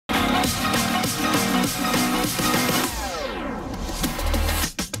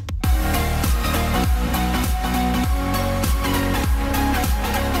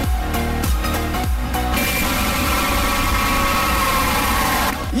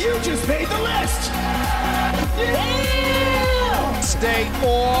Yeah! Stay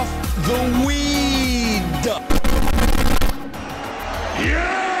off the weed.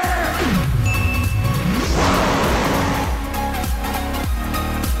 Yeah!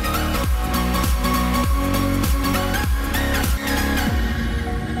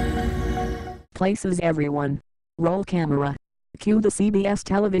 Places everyone. Roll camera. Cue the CBS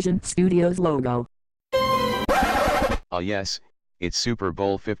television studios logo. Ah yes, it's Super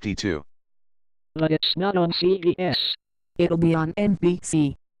Bowl 52. But it's not on CBS. It'll be on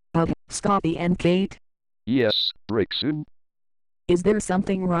NBC. Scotty and Kate? Yes, Braixen. Is there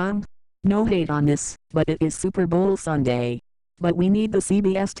something wrong? No hate on this, but it is Super Bowl Sunday. But we need the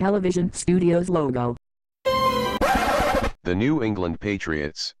CBS television studios logo. The New England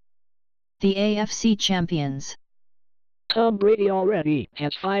Patriots. The AFC champions. Tom Brady already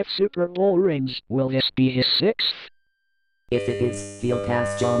has 5 Super Bowl rings. Will this be his 6th? If it is, he'll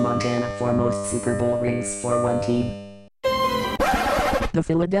pass Joe Montana for most Super Bowl rings for one team. The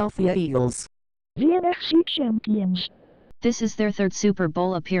Philadelphia Eagles. The NFC champions. This is their 3rd Super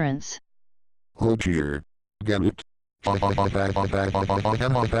Bowl appearance. Oh dear. Get it?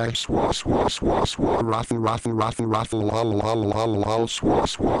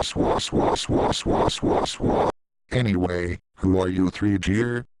 Anyway, who are you 3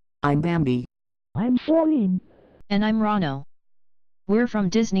 dear? I'm Bambi. I'm Faline. And I'm Ronno. We're from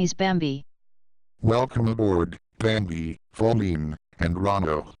Disney's Bambi. Welcome aboard, Bambi, Faline, and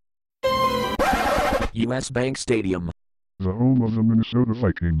Ronno. US Bank Stadium. The home of the Minnesota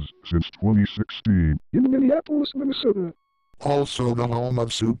Vikings since 2016. In Minneapolis, Minnesota. Also the home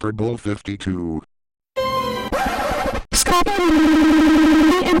of Super Bowl 52.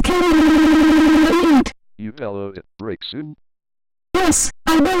 You bellowed it, Braixen. Yes,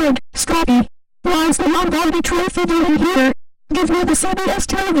 I know it, Scotty. Why's the Lombardi trophy doing here? Give me the CBS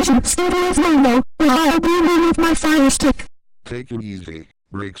television studios logo, or I'll beam in with my fire stick. Take it easy,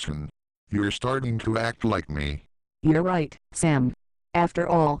 Braixen. You're starting to act like me. You're right, Sam. After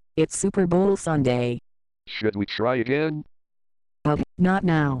all, it's Super Bowl Sunday. Should we try again? Not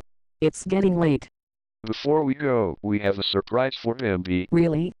now. It's getting late. Before we go, we have a surprise for Bambi.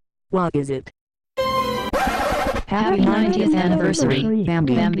 Really? What is it? Happy 90th anniversary,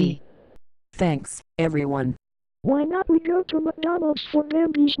 Bambi. Bambi. Thanks, everyone. Why not we go to McDonald's for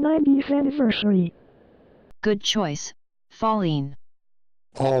Bambi's 90th anniversary? Good choice, Faline.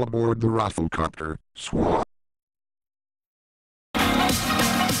 All aboard the Rafflecopter, swat.